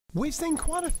We've seen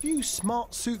quite a few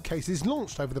smart suitcases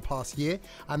launched over the past year,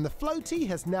 and the Floaty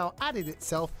has now added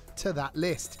itself to that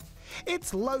list.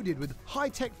 It's loaded with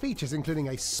high-tech features including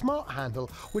a smart handle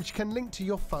which can link to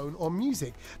your phone or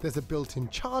music. There's a built-in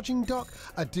charging dock,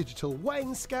 a digital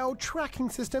weighing scale, tracking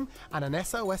system and an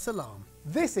SOS alarm.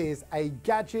 This is a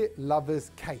gadget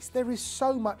lover's case. There is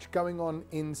so much going on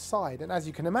inside, and as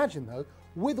you can imagine though,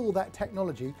 with all that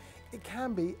technology, it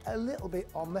can be a little bit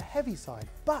on the heavy side,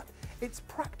 but it's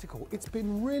practical. It's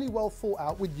been really well thought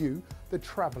out with you, the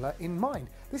traveler, in mind.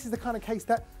 This is the kind of case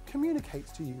that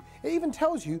communicates to you. It even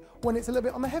tells you when it's a little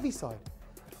bit on the heavy side.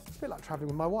 It's a bit like traveling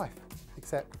with my wife,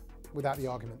 except without the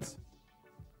arguments.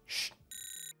 Shh.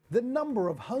 The number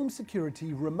of home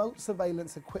security remote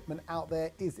surveillance equipment out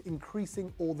there is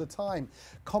increasing all the time.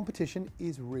 Competition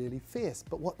is really fierce,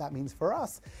 but what that means for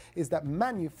us is that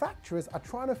manufacturers are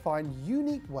trying to find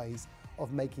unique ways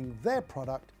of making their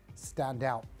product stand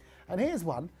out. And here's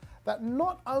one that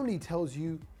not only tells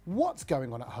you what's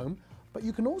going on at home, but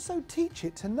you can also teach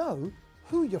it to know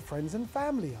who your friends and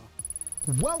family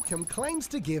are. Welcome claims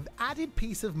to give added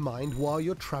peace of mind while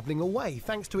you're travelling away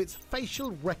thanks to its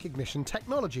facial recognition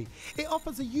technology. It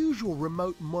offers the usual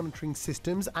remote monitoring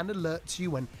systems and alerts you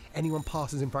when anyone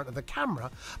passes in front of the camera,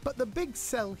 but the big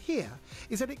sell here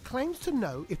is that it claims to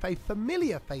know if a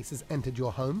familiar face has entered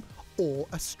your home or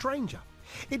a stranger.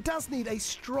 It does need a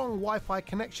strong Wi-Fi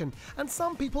connection, and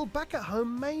some people back at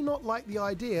home may not like the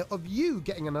idea of you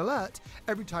getting an alert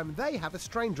every time they have a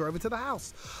stranger over to the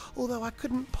house, although I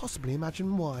couldn't possibly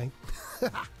imagine why.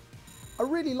 I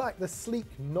really like the sleek,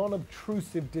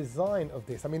 non-obtrusive design of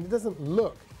this. I mean, it doesn't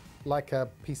look like a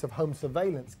piece of home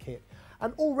surveillance kit.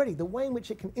 And already the way in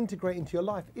which it can integrate into your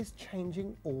life is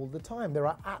changing all the time. There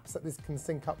are apps that this can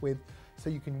sync up with so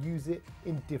you can use it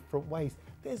in different ways.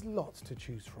 There's lots to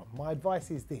choose from. My advice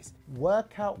is this: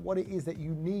 work out what it is that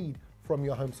you need from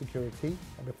your home security,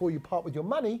 and before you part with your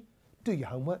money, do your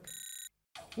homework.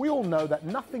 We all know that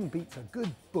nothing beats a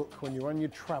good book when you're on your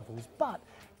travels, but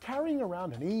carrying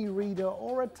around an e-reader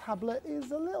or a tablet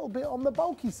is a little bit on the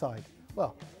bulky side.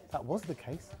 Well, that was the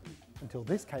case until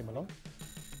this came along.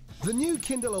 The new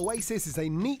Kindle Oasis is a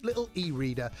neat little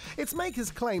e-reader. Its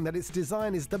makers claim that its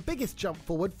design is the biggest jump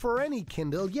forward for any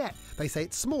Kindle yet. They say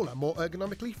it's smaller, more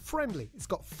ergonomically friendly, it's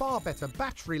got far better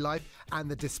battery life,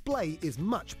 and the display is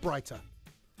much brighter.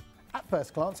 At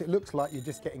first glance, it looks like you're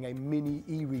just getting a mini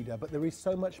e-reader, but there is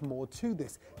so much more to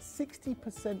this.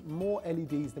 60% more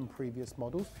LEDs than previous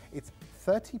models. It's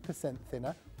 30%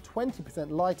 thinner, 20%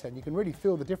 lighter, and you can really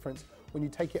feel the difference when you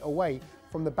take it away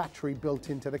from the battery built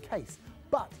into the case.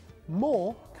 But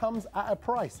more comes at a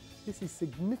price. This is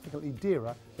significantly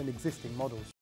dearer than existing models.